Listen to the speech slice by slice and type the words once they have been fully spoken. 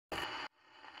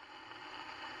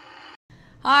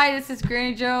Hi, this is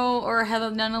Granny Joe or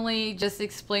Heather Nunnally, just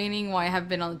explaining why I haven't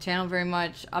been on the channel very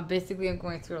much. Basically, I'm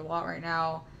going through a lot right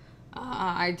now.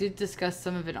 I did discuss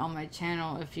some of it on my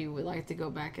channel if you would like to go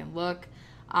back and look.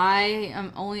 I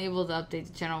am only able to update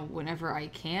the channel whenever I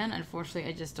can. Unfortunately,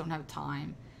 I just don't have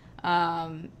time.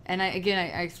 And I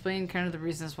explained kind of the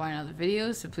reasons why in other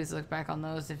videos, so please look back on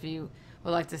those if you would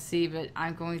like to see. But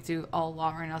I'm going through a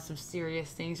lot right now. Some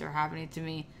serious things are happening to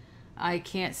me. I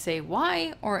can't say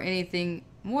why or anything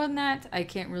more than that. I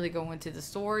can't really go into the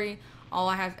story. All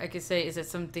I can say is that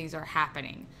some things are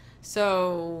happening.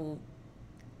 So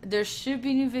there should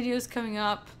be new videos coming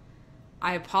up.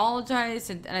 I apologize,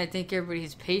 and I thank everybody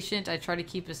who's patient. I try to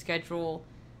keep a schedule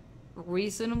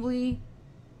reasonably,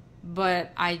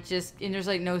 but and there's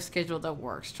like no schedule that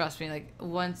works. Trust me, like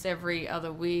once every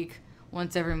other week,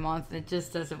 once every month, it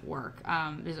just doesn't work.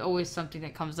 There's always something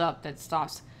that comes up that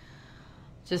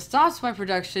just stops my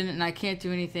production, and I can't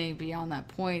do anything beyond that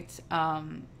point.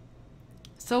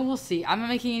 So we'll see. I'm not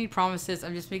making any promises.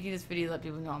 I'm just making this video to let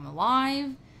people know I'm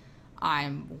alive.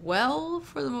 I'm well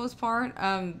for the most part.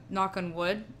 Knock on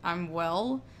wood, I'm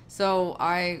well. So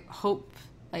I hope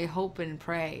and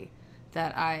pray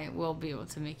that I will be able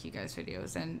to make you guys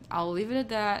videos, and I'll leave it at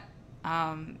that.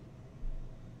 I'll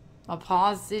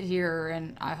pause it here,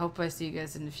 and I hope I see you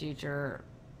guys in the future.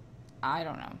 I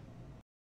don't know.